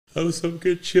Oh, some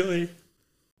good chili.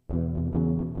 A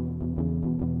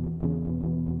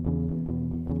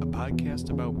podcast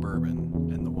about bourbon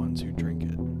and the ones who drink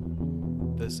it.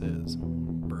 This is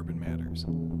Bourbon Matters.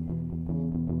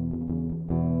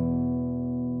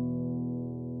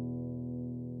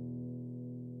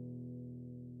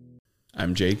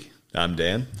 I'm Jake. I'm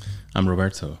Dan. I'm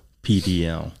Roberto.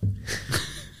 PDL.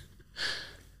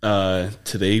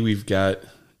 Today we've got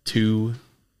two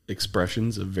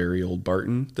expressions of very old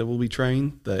Barton that we'll be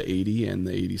trying, the 80 and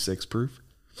the 86 proof.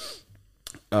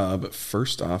 But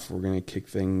first off, we're going to kick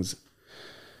things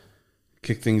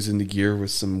into gear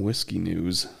with some whiskey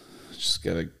news. Just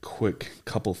got a quick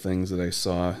couple things that I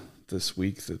saw this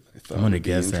week that I thought would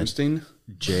be interesting.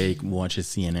 That Jake watches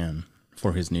CNN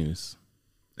for his news.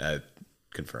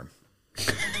 Confirm.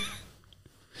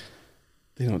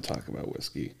 They don't talk about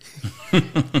whiskey.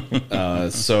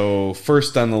 So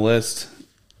first on the list,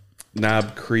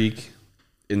 Knob Creek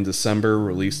in December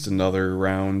released another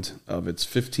round of its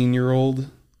 15-year-old.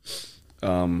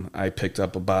 I picked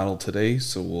up a bottle today,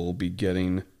 so we'll be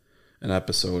getting an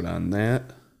episode on that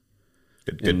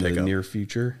in the near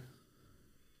future.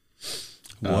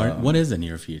 What is the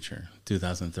near future?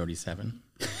 2037?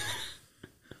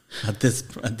 At this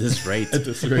rate,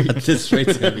 it's going to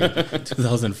be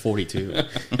 2042.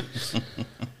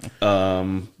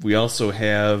 We also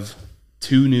have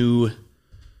two new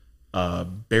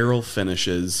barrel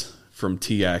finishes from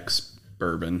TX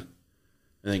Bourbon.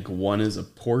 I think one is a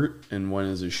port and one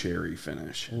is a sherry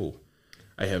finish. Ooh.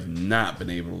 I have not been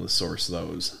able to source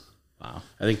those. Wow.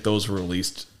 I think those were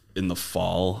released in the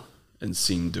fall and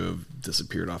seem to have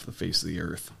disappeared off the face of the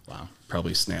earth. Wow.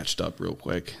 Probably snatched up real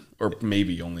quick. Or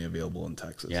maybe only available in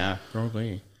Texas. Yeah,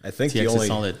 probably. I think TX the only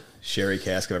solid. sherry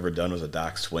cask I've ever done was a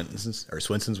Doc Swinton's,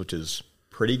 which is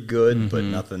pretty good, but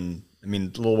nothing. I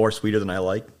mean, a little more sweeter than I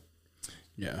like.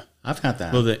 Yeah. I've had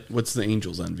that. Well, what's the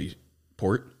Angel's Envy?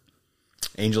 Port?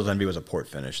 Angel's Envy was a port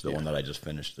finish. The one that I just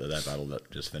finished, that bottle that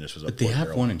just finished was a but port they have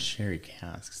barrel. one in sherry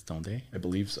casks, don't they? I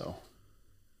believe so.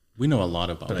 We know a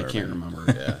lot about But I bourbon. can't remember.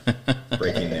 Yeah.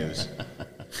 Breaking news.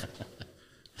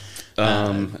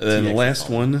 And then the last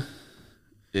one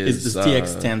is... Does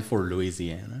TX stand for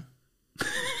Louisiana?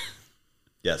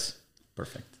 Yes.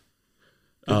 Perfect.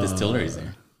 Good distilleries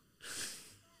there.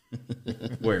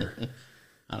 Where?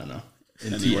 I don't know.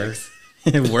 In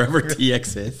TX. Wherever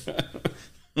TX is.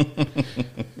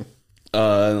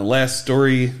 The last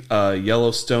story,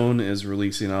 Yellowstone is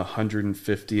releasing a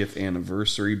 150th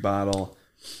anniversary bottle.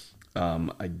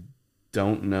 I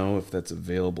don't know if that's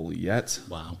available yet.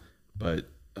 Wow. But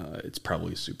it's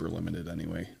probably super limited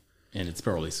anyway. And it's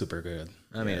probably super good.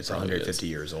 I mean, it's probably 150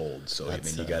 years old, so I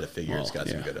mean, you got to figure it's got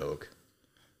some good oak.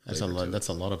 That's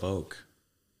a lot of oak.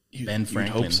 You'd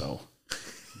Franklin. hope so.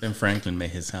 Ben Franklin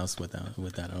made his house with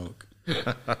that oak.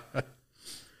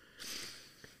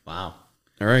 Wow.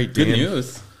 All right, Good Dan,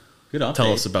 news. Good update.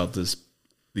 tell us about these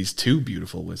two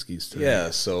beautiful whiskeys today.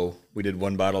 Yeah, so we did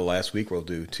one bottle last week. We'll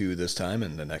do two this time,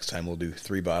 and the next time we'll do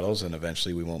 3 bottles, and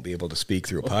eventually we won't be able to speak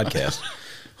through a podcast.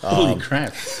 Holy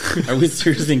crap. Are we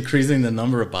seriously increasing the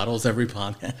number of bottles every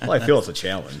podcast? Well, I feel it's a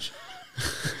challenge.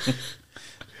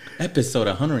 Episode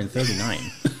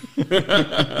 139.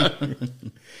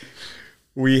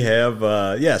 We have,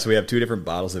 so we have 2 different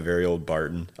bottles of very old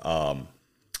Barton.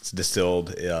 It's distilled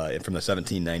from the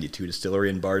 1792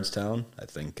 distillery in Bardstown. I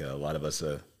think a lot of us,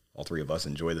 all 3 of us,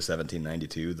 enjoy the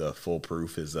 1792. The full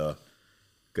proof is a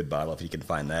good bottle if you can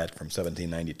find that from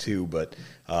 1792. But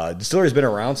distillery's been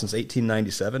around since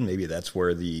 1897. Maybe that's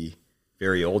where the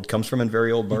very old comes from in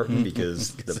very old Barton,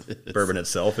 because the bourbon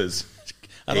itself is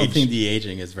I don't think the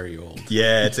aging is very old.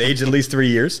 Yeah, it's aged at least 3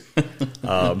 years.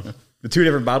 The 2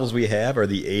 different bottles we have are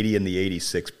the 80 and the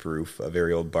 86 proof. A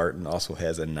very old Barton also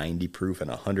has a 90 proof and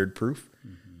a 100 proof.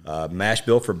 Mash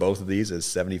bill for both of these is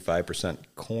 75%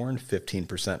 corn,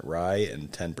 15% rye,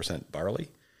 and 10% barley.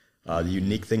 The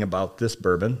unique thing about this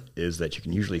bourbon is that you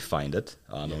can usually find it.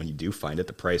 And when you do find it,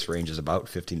 the price range is about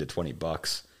 $15 to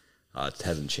 $20. It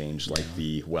hasn't changed like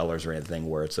the Wellers or anything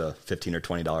where it's a $15 or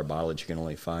 $20 bottle that you can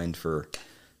only find for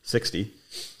 $60.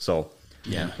 So,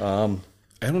 Yeah.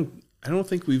 I don't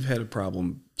think we've had a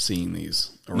problem seeing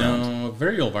these around. No,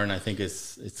 very old Barton, I think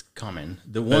it's common.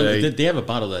 The one they have a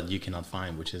bottle that you cannot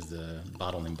find, which is the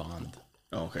bottle in Bond.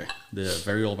 Oh, okay. The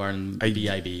very old Barton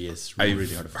BIB is really hard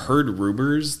to I've find. heard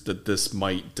rumors that this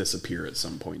might disappear at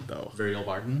some point, though. Very old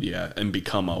Barton. Yeah, and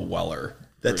become a Weller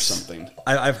or something.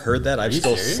 I've heard that. I've you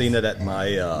still serious? seen it at my...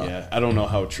 Yeah, I don't know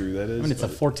how true that is. I mean, it's a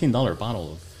 $14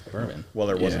 bottle of bourbon. Well,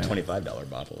 there was a Yeah. $25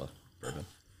 bottle of bourbon.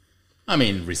 I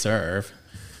mean, reserve.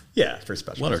 Yeah, for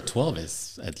special. Weller 12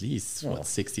 is at least,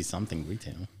 60-something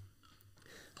retail.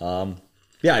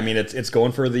 Yeah, I mean, it's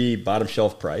going for the bottom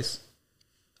shelf price.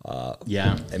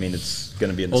 Yeah. I mean, it's going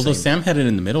to be in the Although same. Sam had it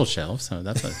in the middle shelf, so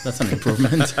that's an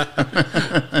improvement.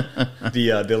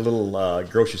 The little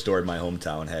grocery store in my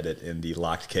hometown had it in the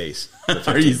locked case. For $15,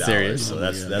 Are you serious? So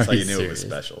that's how Are you you knew it was serious?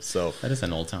 special. So That is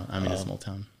an old town. I mean, a small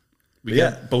town. We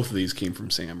Yeah. got both of these came from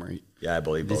Sam, right? yeah, I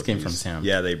believe These both came of from these- Sam.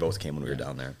 Yeah, they both came when we were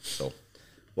down there. So,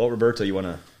 well, Roberto, you want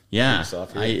to? Yeah, us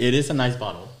off here? it is a nice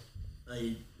bottle.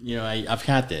 I've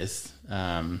had this.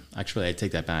 Actually, I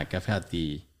take that back. I've had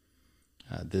the.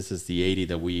 This is the 80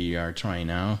 that we are trying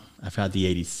now. I've had the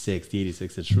 86. The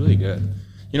 86 is really good.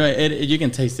 You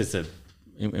can taste this,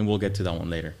 and we'll get to that one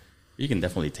later. You can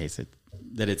definitely taste it.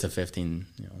 That it's a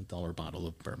 $15 dollar bottle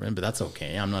of bourbon, but that's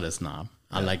okay. I'm not a snob.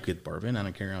 I like good bourbon. I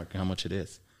don't care how much it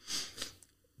is.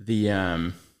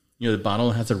 The the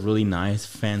bottle has a really nice,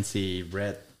 fancy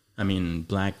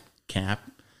black cap.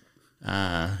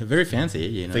 Very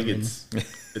fancy. I think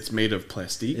it's made of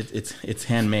plastic. It's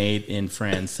handmade in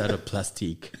France out of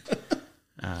plastique.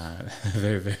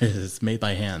 Very, very. It's made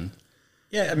by hand.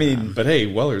 Yeah, I mean, But hey,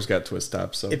 Weller's got twist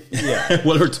top, so yeah.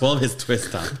 Weller 12 is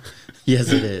twist top. Yes,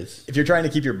 it is. If you're trying to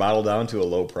keep your bottle down to a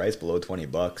low price, below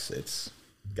 $20, it's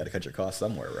got to cut your costs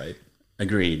somewhere, right?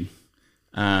 Agreed.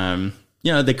 The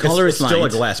color it's is light. still a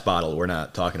glass bottle. We're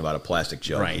not talking about a plastic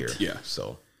jug Right. here. Yeah.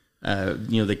 So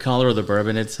The color of the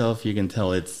bourbon itself, you can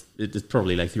tell it's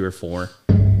probably like 3 or 4.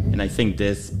 And I think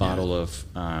this bottle of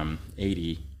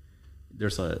 80,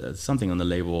 there's something on the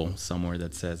label somewhere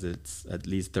that says it's at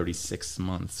least 36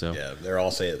 months. So yeah, they're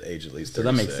all say age at least 36. So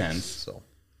that makes sense. So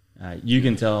you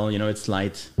can tell, it's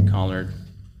light colored,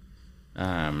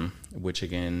 which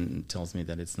again tells me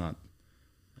that it's not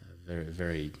very,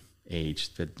 very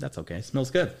aged, but that's okay. It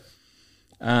smells good.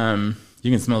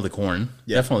 You can smell the corn.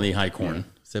 Yeah. Definitely high corn.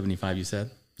 75, you said?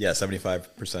 yeah,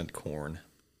 75% corn.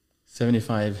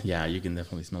 75, yeah, you can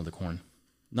definitely smell the corn.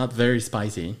 Not very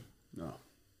spicy, no.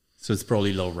 so it's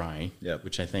probably low rye, Yep.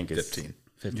 which I think is 15.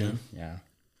 15, yeah.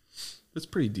 It's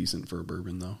pretty decent for a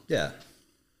bourbon, though. Yeah,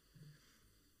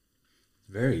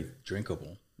 Very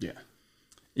drinkable. Yeah.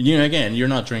 Again, you're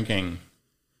drinking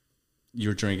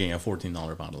a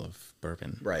 $14 bottle of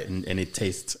bourbon. Right. And it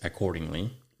tastes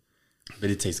accordingly, but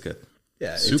it tastes good.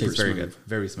 yeah. It Super tastes very smooth. good.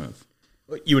 Very smooth.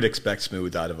 You would expect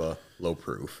smooth out of a low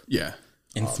proof. Yeah.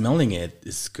 And smelling it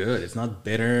is good. It's not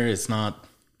bitter. It's not,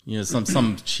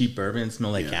 some cheap bourbon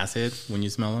smell like acid when you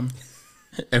smell them.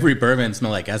 Every bourbon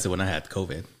smelled like acid when I had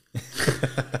COVID.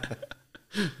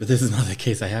 But this is not the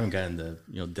case. I haven't gotten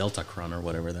the, Delta Cron or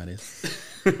whatever that is.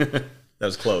 That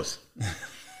was close.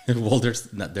 Well, there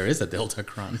is a Delta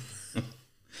Cron.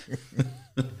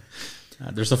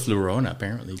 There's a Flurona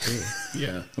apparently too.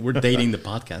 Yeah. We're dating the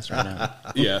podcast right now.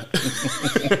 Yeah.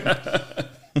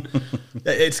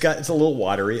 It's a little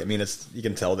watery. I mean, you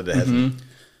can tell that it hasn't.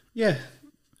 Yeah.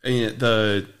 And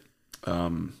the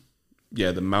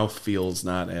mouth feels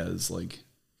not as like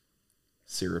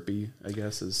syrupy, I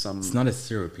guess, as some. It's not as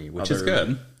syrupy, which is other-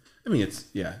 good. I mean,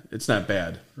 it's not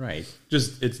bad. Right.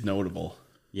 Just it's notable.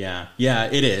 Yeah,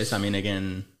 it is. I mean,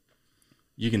 again,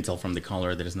 you can tell from the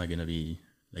color that it's not going to be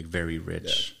like very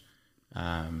rich.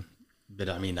 But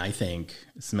I mean, I think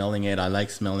smelling it, I like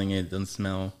smelling it. It doesn't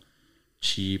smell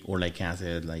cheap or like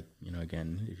acid. Like,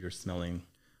 again, if you're smelling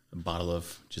a bottle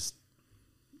of just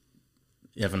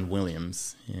Evan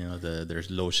Williams, there's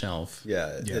low shelf.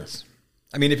 Yeah, it's.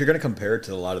 I mean, if you're going to compare it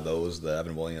to a lot of those, the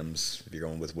Evan Williams, if you're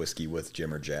going with whiskey with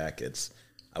Jim or Jack,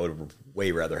 I would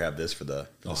way rather have this for the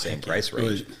same price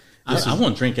range. I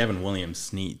won't drink Evan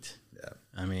Williams neat. Yeah.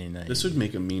 I mean, This would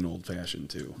make a mean old fashioned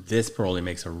too. this probably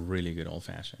makes a really good old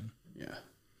fashioned. Yeah.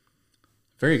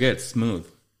 Very good, smooth.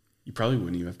 You probably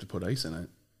wouldn't even have to put ice in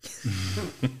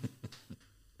it.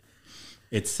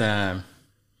 It's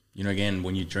again,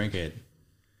 when you drink it,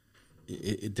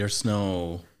 there's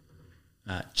no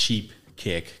cheap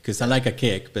kick, because I like a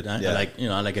kick, but I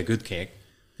like a good kick.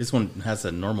 This one has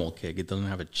a normal kick. It doesn't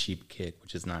have a cheap kick,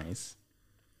 which is nice.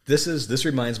 This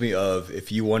reminds me of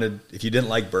if you didn't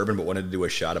like bourbon but wanted to do a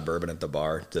shot of bourbon at the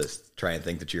bar to try and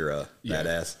think that you're a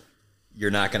badass. You're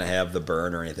not going to have the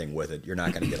burn or anything with it. You're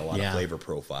not going to get a lot of flavor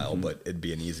profile, but it'd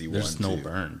be an easy one. There's no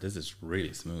burn. This is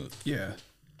really smooth. Yeah.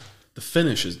 The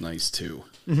finish is nice too.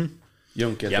 You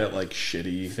don't get that like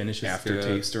shitty Finish is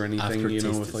aftertaste good. or anything,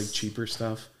 Aftertaste with like is cheaper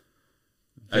stuff.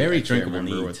 very I can't drinkable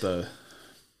remember neat. what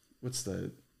what's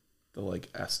the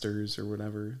like esters or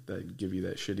whatever that give you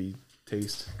that shitty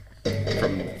taste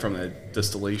from that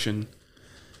distillation.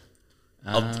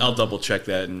 I'll double check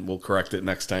that and we'll correct it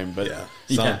next time. But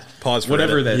Pause for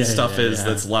whatever edit. that stuff is yeah.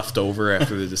 that's left over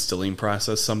after the distilling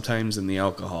process. Sometimes in the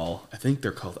alcohol, I think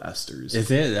they're called esters. Is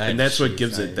it? And that's what Jeez,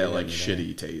 gives I it that didn't like know that.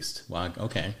 shitty taste. Wow.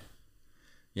 Okay.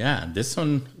 Yeah, this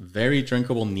one very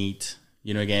drinkable, neat.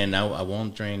 You know, again, I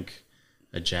won't drink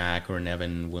a Jack or an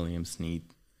Evan Williams neat.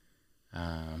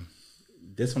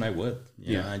 This one I would.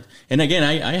 Yeah. And again,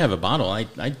 I have a bottle. I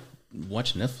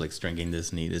watch Netflix drinking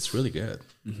this neat. It's really good.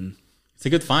 Mm-hmm. It's a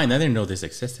good find. I didn't know this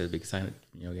existed because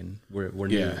again, we're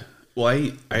new. Yeah. Well,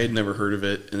 I had never heard of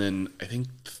it, and then I think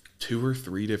 2 or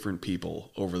 3 different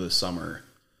people over the summer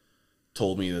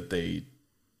told me that they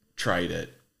tried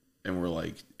it and were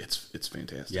like, it's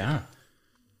fantastic. Yeah.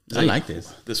 I like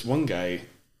this. This one guy,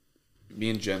 me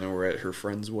and Jenna were at her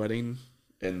friend's wedding,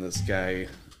 and this guy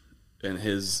and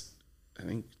his, I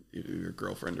think, your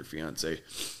girlfriend or fiance,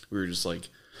 we were just like,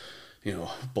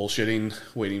 bullshitting,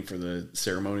 waiting for the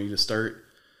ceremony to start.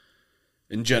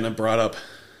 And Jenna brought up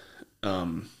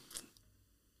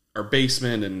our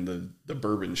basement and the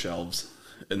bourbon shelves.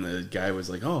 And the guy was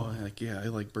like, oh, I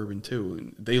like bourbon too.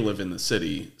 And they live in the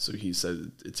city, so he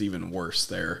said it's even worse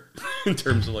there in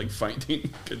terms of like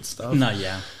finding good stuff. No,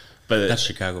 yeah. But that's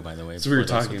Chicago, by the way. So we were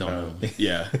talking about,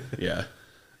 yeah.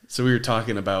 So we were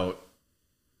talking about,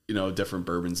 different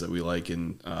bourbons that we like.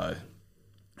 And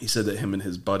he said that him and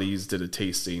his buddies did a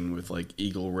tasting with like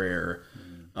Eagle Rare.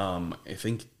 I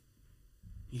think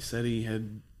he said he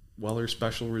had Weller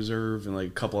Special Reserve and like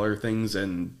a couple other things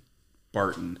and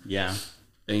Barton. Yeah.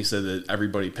 And he said that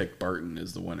everybody picked Barton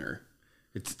as the winner.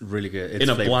 It's really good. It's in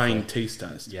a flavorful. Blind taste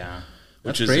test. Yeah.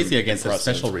 Which That's is crazy against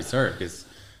impressive. a Special Reserve, because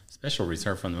Special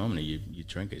Reserve from the moment you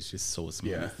drink it, it's just so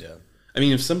smooth. Yeah. I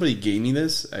mean, if somebody gave me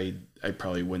this, I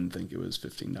probably wouldn't think it was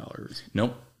 $15.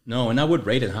 Nope. No, and I would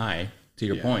rate it high. To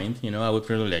your point, I would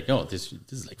really like, this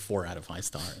is like 4 out of 5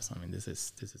 stars. I mean, this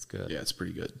is good. Yeah, it's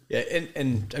pretty good. Yeah,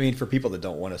 and I mean, for people that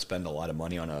don't want to spend a lot of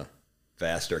money on a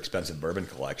vast or expensive bourbon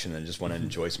collection and just want to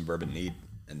enjoy some bourbon neat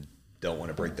and don't want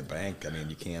to break the bank, I mean,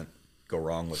 you can't go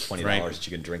wrong with $20 that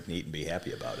you can drink neat and be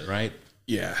happy about it. Right.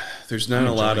 Yeah, there's not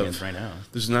a lot of right now.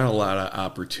 There's not a lot of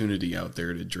opportunity out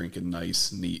there to drink a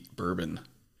nice, neat bourbon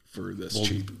for this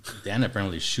cheap. Dan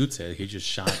apparently shoots it. He just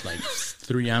shot like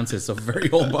 3 ounces of very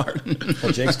old Barton.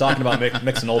 Well, Jake's talking about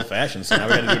mixing old fashioned, so now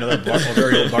we got to do another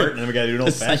very old Barton, and then we got to do an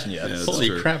old fashioned yet. Yeah, Holy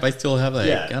true. crap! I still have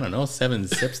I don't know, 7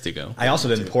 sips to go. I also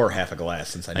didn't pour half a glass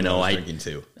since I knew I was drinking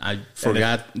 2. I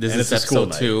forgot this is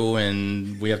episode 2,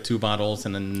 and we have 2 bottles,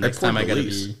 and then next time I gotta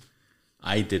be.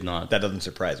 I did not. That doesn't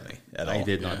surprise me at all. I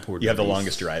did not pour. You have the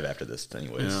longest drive after this,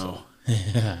 anyways. No.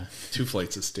 Yeah. 2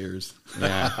 flights of stairs.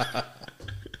 Yeah.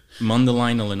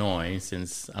 Mundelein, Illinois,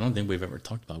 since I don't think we've ever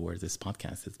talked about where this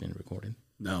podcast has been recorded.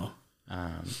 No.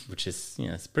 Which is,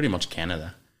 it's pretty much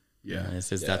Canada. Yeah. It's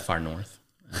that far north.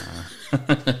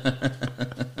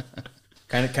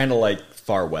 Kind of like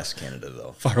far west Canada,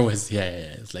 though. Far west, yeah.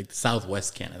 It's like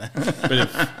southwest Canada. But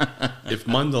if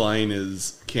Mundelein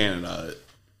is Canada,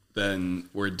 then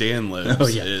where Dan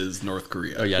lives is North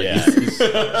Korea. Oh, yeah.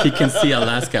 He can see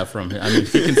Alaska from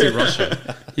his, he can see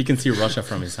Russia. He can see Russia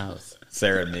from his house.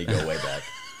 Sarah and me go way back.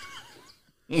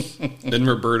 Then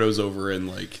Roberto's over in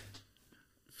like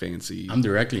fancy. I'm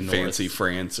directly north. Fancy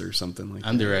France or something like that.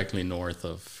 I'm directly north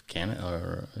of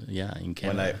Canada, in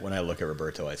Canada. When I look at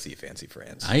Roberto, I see fancy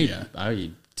France.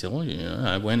 I told you,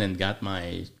 I went and got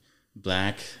my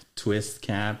black twist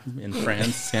cap in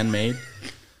France, handmade.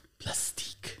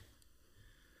 Plastique.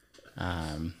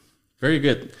 Very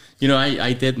good.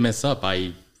 I did mess up.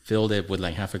 I filled it with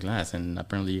like half a glass, and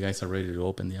apparently you guys are ready to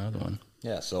open the other one.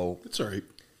 Yeah, so It's all right.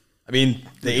 I mean,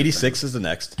 the 86 is the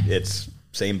next. It's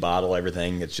same bottle,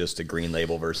 everything. It's just a green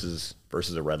label versus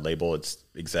a red label. It's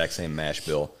exact same mash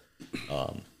bill,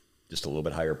 just a little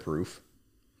bit higher proof.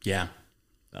 Yeah,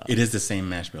 it is the same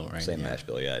mash bill, right? Same mash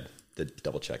bill. Yeah, I did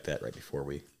double check that right before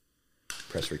we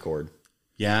press record.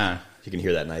 Yeah, You can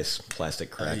hear that nice plastic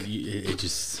crack.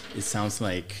 it sounds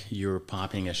like you're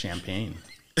popping a champagne.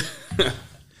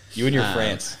 You and your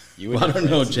France. I don't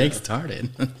know. Jake started.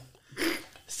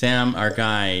 Sam, our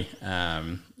guy, I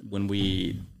think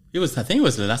it was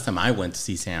the last time I went to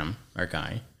see Sam, our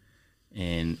guy,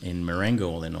 in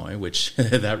Marengo, Illinois, which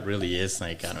that really is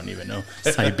like, I don't even know,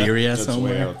 Siberia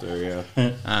somewhere. Way out there,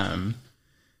 yeah.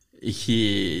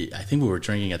 I think we were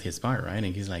drinking at his bar, right?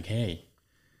 And he's like, hey,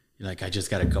 I just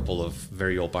got a couple of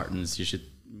very old Bartons. You should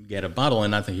get a bottle.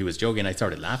 And I think he was joking. I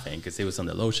started laughing because it was on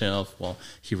the low shelf. Well,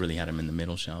 he really had them in the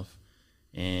middle shelf.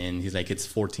 And he's like, it's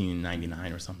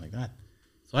 $14.99 or something like that.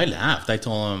 So I laughed. I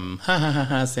told him,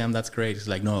 ha, Sam, that's great. He's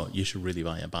like, no, you should really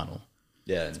buy a bottle.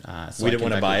 Yeah, So we I didn't came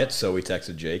want to back buy with- it, so we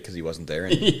texted Jake because he wasn't there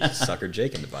and suckered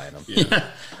Jake into buying them. Yeah.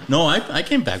 No, I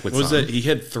came back with What was some. that? He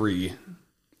had 3.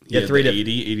 He had 3 the to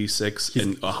 80, 86, and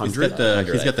He's 100. got the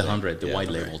 100, 100, the Yeah, white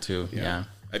okay. label too. Yeah.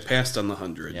 I passed on the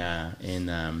 100. Yeah.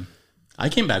 And I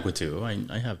came back with 2.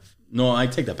 I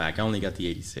take that back. I only got the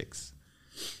 86.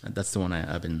 That's the one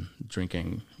I've been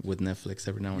drinking with Netflix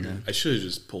every now and then. I should have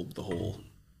just pulled the whole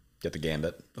Get the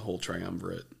Gambit,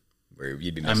 triumvirate. where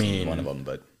you'd be missing one of them,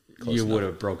 but You would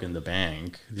have broken the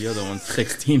bank. The other one's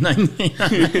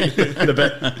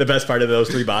 $16.99. the best part of those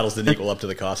 3 bottles didn't equal up to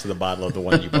the cost of the bottle of the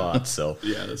one you bought. So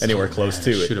Yeah, that's anywhere close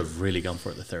to Should it. have really gone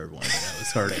for the third one. That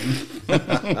was hurting.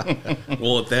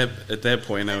 Well, at that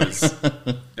point, I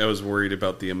was worried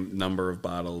about the number of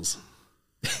bottles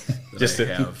that Just I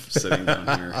to- have sitting down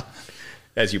here.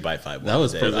 As you buy 5 That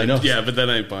was bottles. I know. Yeah, but then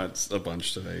I bought a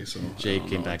bunch today. So Jake I don't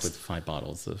came know. back with 5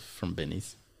 bottles from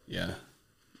Benny's. Yeah.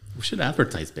 We should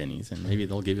advertise Benny's, and maybe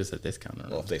they'll give us a discount.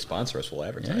 Well, if they sponsor us, we'll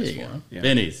advertise There you for go. them. Yeah.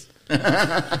 Benny's.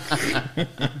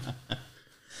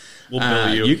 We'll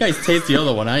bill you. You guys taste the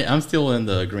other one. I'm still in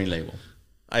the green label.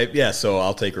 So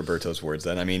I'll take Roberto's words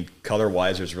then. I mean,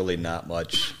 color-wise, there's really not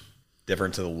much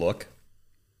different to the look.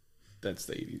 That's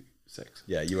the 86.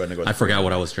 Yeah, you want to go. I forgot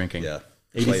what I was drinking. Yeah.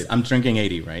 80, I'm drinking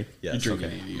 80, right? Yeah, You drink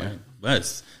okay. an 80, yeah. Right. Well,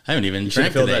 I haven't even You should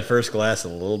have drank filled today. that first glass a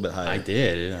little bit higher. I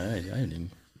did. I haven't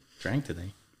even drank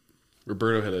today.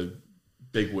 Roberto had a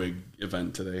big wig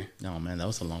event today. No, man, that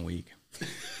was a long week.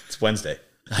 It's Wednesday.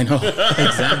 I know.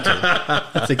 Exactly.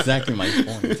 That's exactly my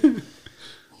point.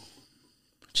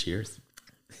 Cheers.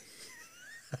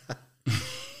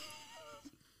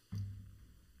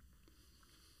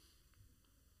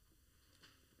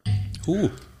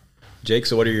 Ooh. Jake,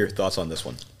 so what are your thoughts on this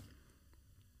one?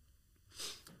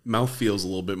 Mouth feels a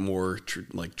little bit more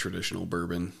like traditional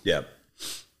bourbon. Yeah.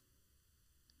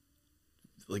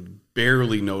 Like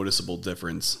barely noticeable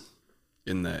difference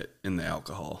in the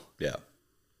alcohol. Yeah.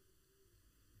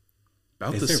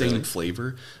 About Is the there same really?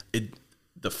 flavor.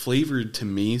 The flavor to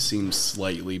me seems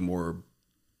slightly more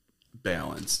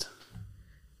balanced.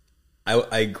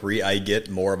 I agree. I get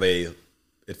more of a.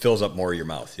 It fills up more of your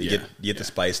mouth. You Yeah, get the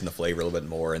spice and the flavor a little bit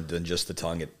more, and then just the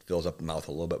tongue. It fills up the mouth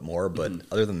a little bit more. But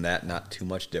other than that, not too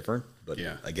much different. But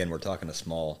Yeah. again, we're talking a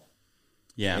small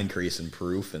Yeah. increase in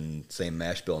proof and same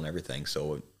mash bill and everything.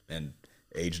 So and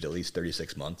aged at least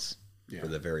 36 months Yeah. for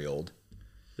the very old.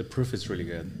 The proof is really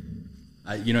good.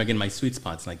 Again, my sweet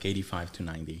spot's like 85 to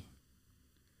 90.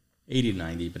 80 to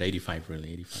 90, but 85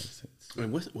 really. 85 cents. Wait,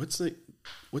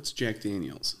 what's Jack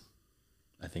Daniels?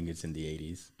 I think it's in the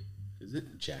 80s. Is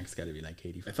it? Jack's got to be like I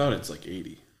 85. thought it's like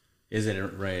 80. Is it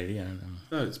right? Yeah, I don't know. I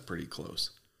thought it's pretty close.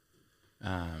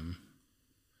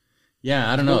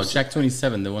 Yeah, I don't know. Jack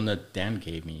 27, the one that Dan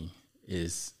gave me,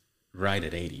 is right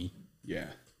at 80. Yeah.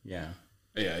 Yeah.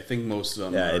 Yeah, I think most of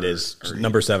them Yeah, it is.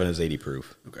 Number 7 is 80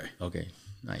 proof. Okay. Okay.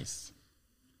 Nice.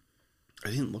 I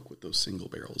didn't look what those single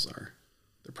barrels are.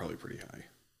 They're probably pretty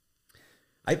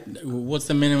high. What's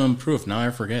the minimum proof? Now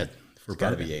I forget. For It's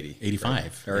gotta bourbon. be 80,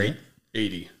 85. Or 80.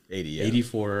 80. 80. Yeah. 80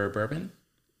 for bourbon?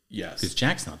 Because Yes.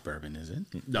 Jack's not bourbon, is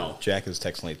it? No. Jack is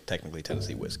technically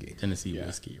Tennessee whiskey. Tennessee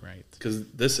whiskey, right? Because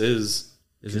this is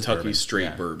Is this Kentucky bourbon? straight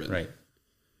Yeah, bourbon. Right.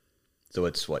 So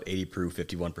it's 80 proof,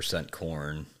 51%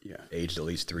 corn. Yeah. Aged at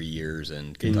least 3 years in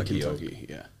In Kentucky oak. Kentucky,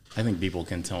 yeah. I think people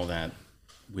can tell that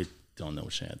we don't know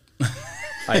shit.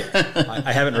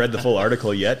 I haven't read the full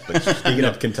article yet, but speaking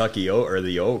of Kentucky oak or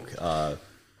the oak,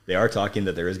 they are talking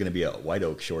that there is going to be a white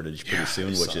oak shortage pretty Yeah, soon, I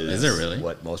which saw is that. Is there really?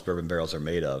 what most bourbon barrels are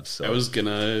made of. So I was going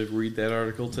to read that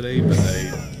article today, but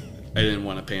I didn't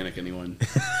want to panic anyone.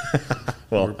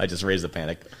 well, I just raised the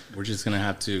panic. We're just going to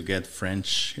have to get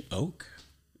French oak.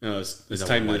 No, it's that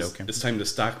time what to, white oak is? it's time to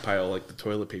stockpile like the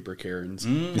toilet paper Karens.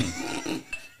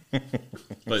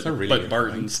 but a really but good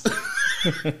Barton's.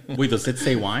 Wait, does it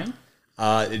say why?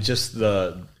 It's just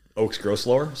the oaks grow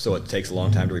slower, so it takes a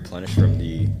long time to replenish from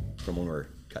when we're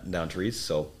cutting down trees.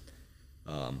 So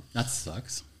That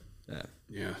sucks. yeah,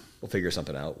 Yeah. we'll figure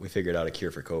something out. We figured out a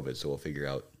cure for COVID, so we'll figure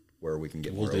out where we can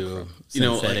get We'll more do oak from. You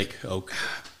know, synthetic oak.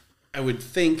 I would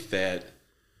think that,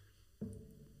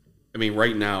 I mean,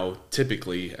 right now,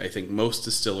 typically, I think most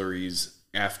distilleries,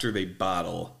 after they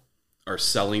bottle, are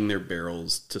selling their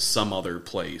barrels to some other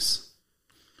place,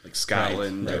 like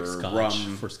Scotland Right, or Scotch,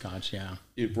 rum, for Scotch, yeah.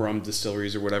 rum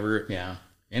distilleries or whatever. Yeah.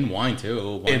 And wine,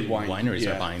 too. And wine, Wineries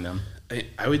yeah. are buying them.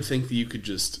 I would think that you could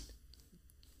just,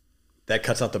 That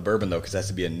cuts out the bourbon though, because it has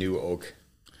to be a new oak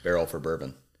barrel for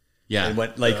bourbon. Yeah. And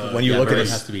when you look at bourbon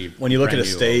has to be when you look at a brand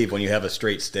new stave, when you have a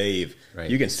straight stave, Right.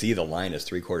 you can see the line is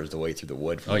 3/4 the way through the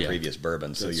wood from Oh, the yeah. previous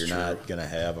bourbon, so That's you're true. not gonna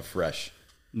have a fresh.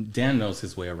 Dan knows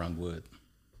his way around wood.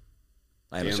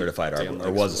 I am a Dan- certified Dan arborist, or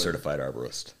likes was a wood. certified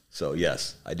arborist, so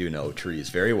yes, I do know trees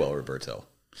very well, Roberto.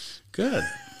 Good.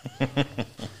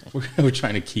 we're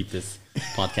trying to keep this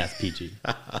podcast PG.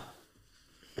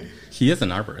 He is an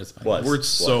arborist. By the way. Was. We're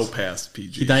so past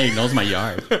PG. He diagnosed my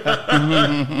yard.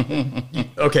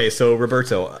 Okay, so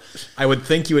Roberto, I would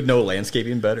think you would know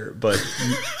landscaping better, but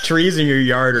trees in your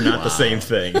yard are not the same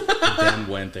thing. Dan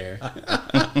went there.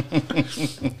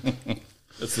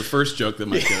 That's the first joke that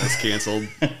might get us canceled.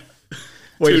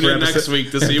 Wait Tune in next week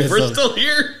to see if we're still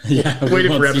here. Yeah, we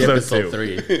Waiting won't for see episode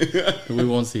 3. We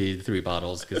won't see 3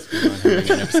 bottles because we're not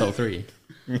having an episode 3.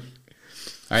 All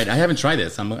right, I haven't tried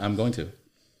this. I'm going to.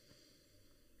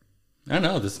 I don't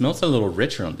know. The smell's a little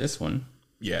richer on this one.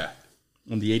 Yeah.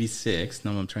 On the 86.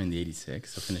 Now I'm trying the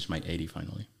 86. I finished my 80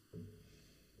 finally.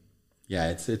 Yeah,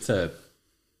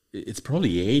 it's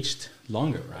probably aged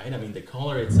longer, right? I mean, the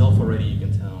color itself already, you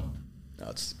can tell. No,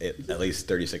 it's at least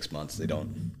 36 months. They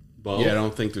don't. Both? Yeah, I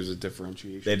don't think there's a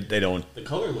differentiation. They don't. The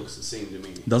color looks the same to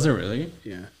me. Does it really?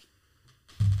 Yeah.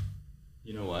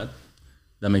 You know what?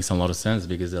 That makes a lot of sense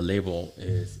because the label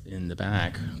is in the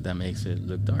back. That makes it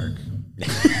look dark.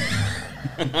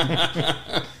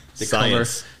 The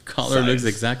Science. color looks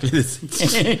exactly the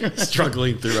same.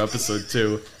 Struggling through episode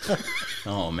 2.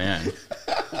 Oh, man.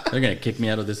 They're going to kick me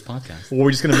out of this podcast. Well,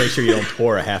 we're just going to make sure you don't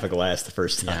pour a half a glass the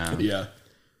first time. Yeah. Yeah.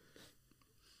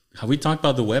 Have we talked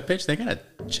about the webpage? They got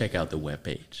to check out the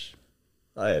webpage.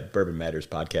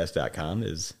 BourbonMattersPodcast.com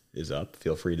is up.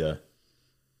 Feel free to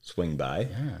swing by,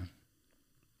 Yeah.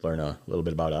 learn a little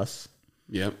bit about us.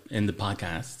 Yep. In the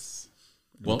podcasts.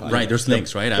 Well, right. There's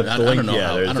links, right? I The don't link- know. Yeah,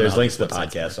 how- I don't know there's how links to this the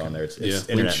website's podcast working. on there. It's Yeah,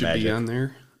 internet links should magic. be on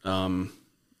there.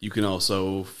 You can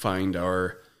also find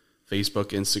our Facebook,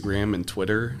 Instagram, and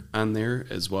Twitter on there,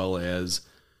 as well as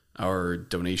our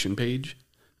donation page.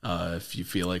 If you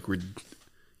feel like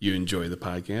you enjoy the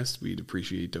podcast, we'd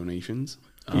appreciate donations.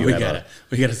 We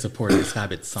gotta support this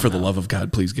habit somehow. For the love of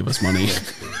God, please give us money.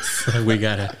 So we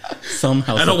gotta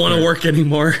somehow. I don't want to work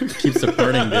anymore. Keep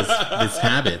supporting this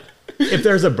habit. If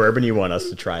there's a bourbon you want us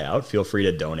to try out, feel free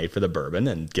to donate for the bourbon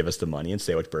and give us the money and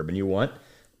say which bourbon you want.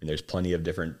 And there's plenty of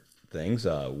different things.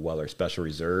 Weller Special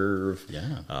Reserve.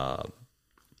 Yeah.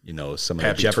 Some of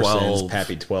Pappy the Jeffersons. 12.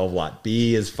 Pappy 12 Lot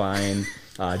B is fine.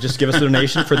 Just give us a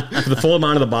donation for the full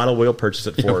amount of the bottle. We'll purchase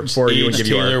it for you and give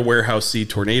you Taylor our Warehouse C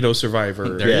Tornado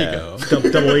Survivor. There you go.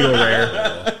 double eagle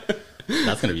rare.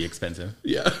 That's gonna be expensive.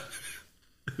 Yeah.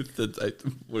 What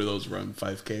do those run?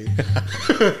 5K?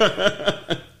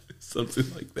 Something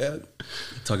like that.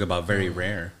 Talk about very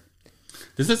rare.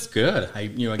 This is good.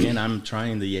 Again, I'm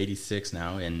trying the 86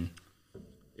 now, and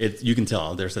you can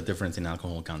tell there's a difference in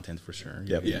alcohol content for sure.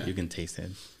 Yep. You can taste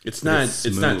it. It's But not it's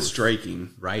it's not smooth. striking,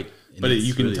 Right. but it's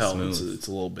you can really tell smooth. it's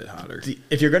a little bit hotter.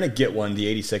 If you're going to get one, the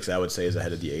 86 I would say is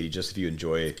ahead of the 80, just if you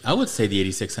enjoy. I would say the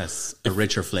 86 has a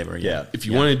richer flavor. Yeah. If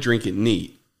you want to drink it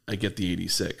neat, I get the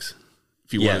 86.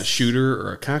 If you want a Yes. shooter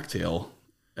or a cocktail,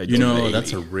 I do the 80.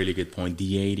 That's a really good point.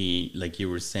 The 80, like you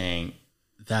were saying,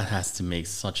 that has to make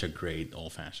such a great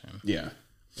old fashioned. Yeah.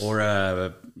 Or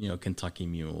a Kentucky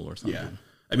Mule or something. Yeah.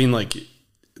 I mean, like,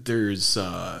 there's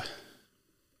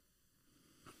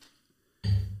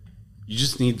you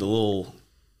just need the little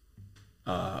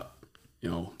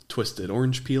twisted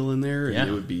orange peel in there, and Yeah.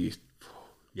 it would be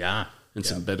Yeah.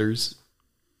 some bitters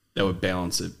that would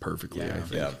balance it perfectly. I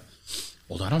think. Yeah.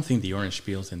 Although I don't think the orange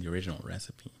peel's in the original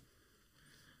recipe.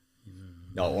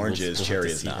 No, orange We'll is, have cherry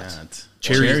to is see not. that.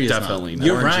 Cherry is not. definitely not.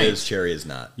 You're Orange right. is, cherry is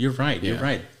not. You're right. You're Yeah.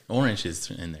 right. Orange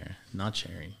is in there, not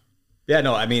cherry. Yeah,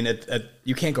 no, I mean,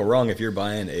 you can't go wrong if you're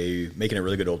making a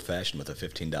really good old fashioned with a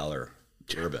 $15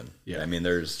 bourbon. Yeah. I mean,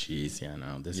 Jeez, yeah,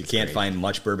 no. you can't find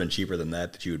much bourbon cheaper than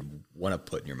that you would want to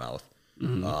put in your mouth.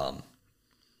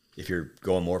 If you're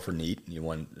going more for neat and you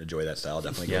want to enjoy that style,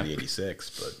 definitely go Yeah. to the 86.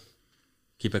 But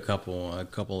Keep a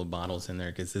couple of bottles in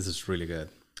there because this is really good.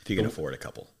 if you can afford a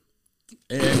couple,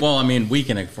 Well, I mean, we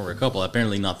can afford a couple.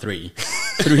 Apparently, not 3.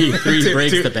 Three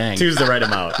breaks the bank. Two's the right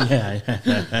amount. Yeah.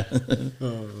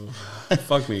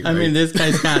 Fuck me. I mean, this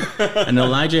guy's got an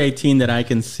Elijah 18 that I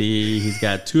can see. He's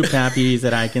got 2 Pappies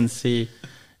that I can see.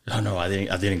 Oh no, I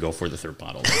didn't go for the third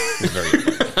bottle. It's very.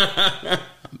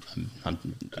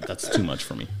 That's too much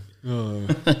for me.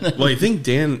 well, I think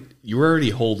Dan, you were already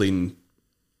holding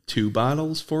 2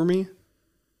 bottles for me.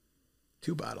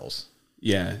 2 bottles.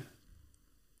 Yeah.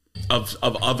 Of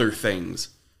other things.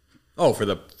 Oh, for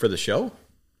the show?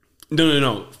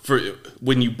 No. For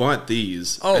when you bought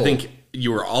these, I Oh. think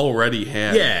you were already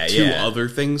had 2 yeah. other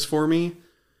things for me.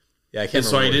 Yeah, I can't And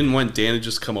so I remember. didn't want Dan to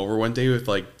just come over one day with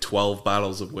like 12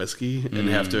 bottles of whiskey and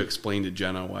have to explain to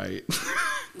Jenna why.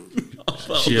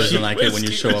 She doesn't like it when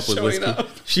you show up with whiskey.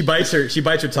 She bites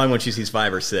her tongue when she sees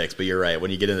 5 or 6, but you're right.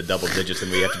 When you get into double digits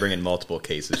and we have to bring in multiple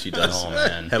cases, she does Oh,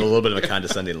 man. have a little bit of a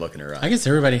condescending look in her eye. I guess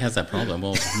everybody has that problem.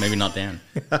 Well, maybe not Dan.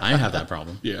 I have that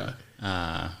problem. Yeah.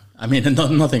 I mean,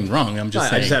 nothing wrong. I'm just I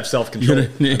saying. just have self-control.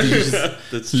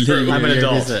 That's true. I'm an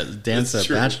adult. He's a dance That's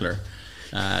true. bachelor.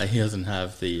 He doesn't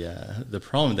have the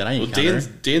problem that I Well, encounter.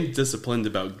 Dan's disciplined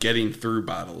about getting through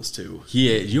bottles too.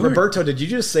 You were Roberto, did you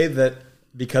just say that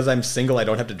because I'm single, I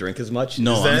don't have to drink as much?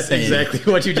 No, Is I'm that saying- exactly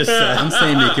what you just said? I'm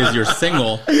saying because you're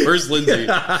single. Where's Lindsay?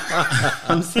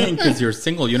 I'm saying because you're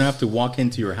single, you don't have to walk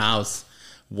into your house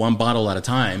one bottle at a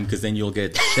time because then you'll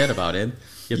get shit about it.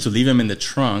 You have to leave them in the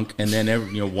trunk and then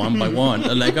one by one,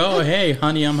 like, oh hey,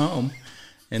 honey, I'm home,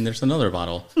 and there's another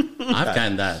bottle. I've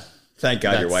gotten that. Thank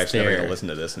God your That wife's never going stare. to listen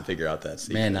to this and figure out that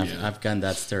secret. Man, I've gotten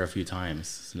that stare a few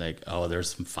times. It's like, oh,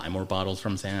 there's 5 more bottles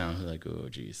from Sam. Like, oh,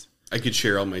 geez. I could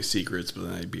share all my secrets, but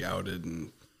then I'd be outed.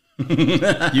 And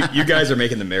You guys are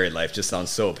making the married life just sound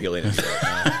so appealing to me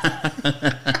right now.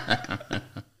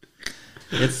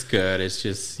 It's good. It's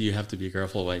just you have to be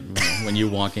careful when you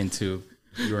walk into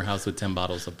your house with 10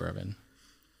 bottles of bourbon.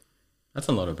 That's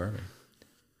a lot of bourbon.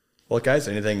 Well, guys,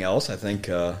 anything else? I think,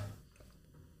 I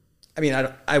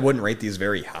wouldn't rate these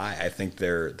very high. I think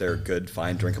they're good,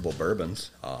 fine, drinkable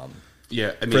bourbons.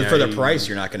 yeah, I mean, For the price,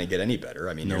 you're not going to get any better.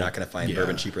 I mean, you're No. not going to find Yeah.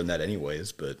 bourbon cheaper than that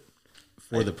anyways, but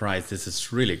For the price, this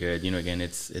is really good. Again,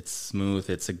 it's smooth.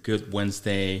 It's a good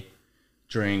Wednesday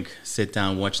drink. Sit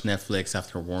down, watch Netflix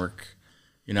after work.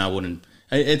 I wouldn't.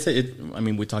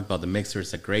 We talked about the mixer.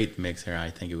 It's a great mixer. I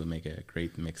think it would make a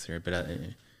great mixer. But I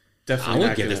definitely would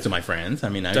not give gonna, this to my friends. I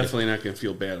mean, definitely not going to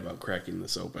feel bad about cracking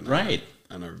this open. Right.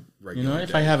 On a regular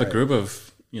if day. I have a group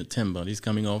of 10 buddies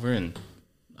coming over, and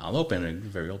I'll open a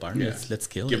very old Barton. Yeah. Let's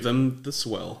kill Give it. them the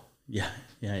swell. Yeah.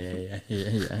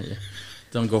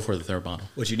 Don't go for the third bottle.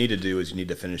 what you need to do is you need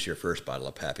to finish your first bottle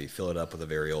of Pappy, fill it up with a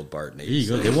very old Barton There you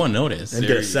go. 86, They won't notice. and There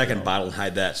get a you second go. bottle and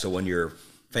hide that. So when your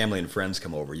family and friends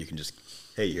come over, you can just,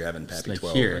 hey, you're having It's Pappy like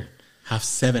 12. here, have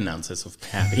 7 ounces of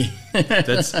Pappy.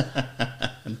 That's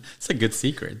It's a good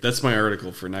secret. that's my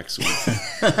article for next week.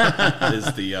 Is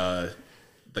the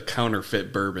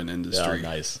counterfeit bourbon Yeah, industry.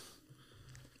 nice.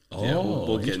 Yeah,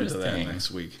 we'll get into that interesting.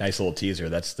 next week. Nice little teaser.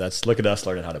 That's look at us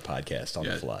learning how to podcast on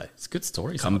Yeah. the fly. It's good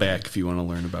stories. Come back if you want to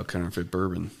learn about counterfeit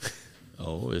bourbon.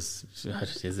 Oh, is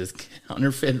this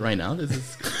counterfeit right now? This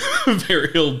is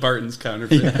Very old Barton's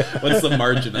counterfeit. What's the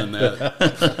margin on that?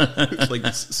 It's like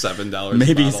 $7.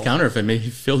 maybe a it's bottle. counterfeit. Maybe he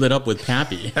filled it up with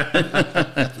Pappy.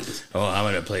 Oh, I'm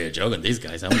gonna play a joke on these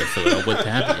guys. I'm gonna fill it up with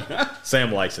Pappy.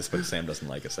 Sam likes us, but Sam doesn't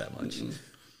like us that much.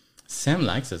 Sam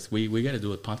likes us. We got to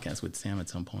do a podcast with Sam at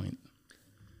some point.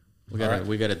 We got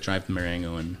to drive to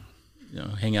Marengo and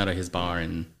hang out at his bar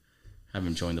and have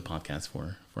him join the podcast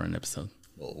for an episode.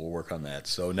 We'll work on that.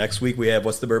 So next week we have,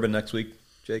 what's the bourbon next week,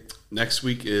 Jake? Next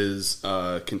week is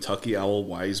Kentucky Owl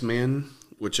Wise Man,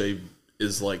 which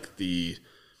is like the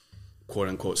quote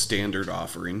unquote standard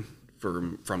offering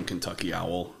from Kentucky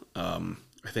Owl.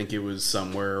 I think it was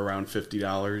somewhere around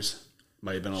 $50.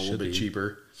 Might have been a little bit be.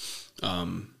 cheaper.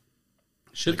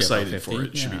 Should be about Excited for 50,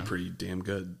 it. Should be yeah. pretty damn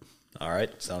good. All right,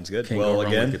 sounds good. Can't go Well,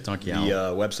 wrong again, with Kentucky the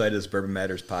Owl. website is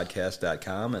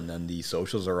bourbonmatterspodcast.com, and then the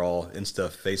socials are all Insta,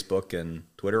 Facebook, and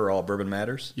Twitter are all Bourbon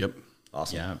Matters. Yep.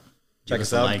 Awesome. Yeah. Check Give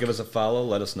us a out, like. give us a follow,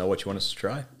 let us know what you want us to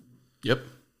try. Yep.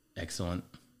 Excellent.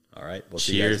 All right, we'll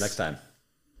see you guys Cheers. next time.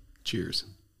 Cheers.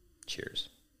 Cheers.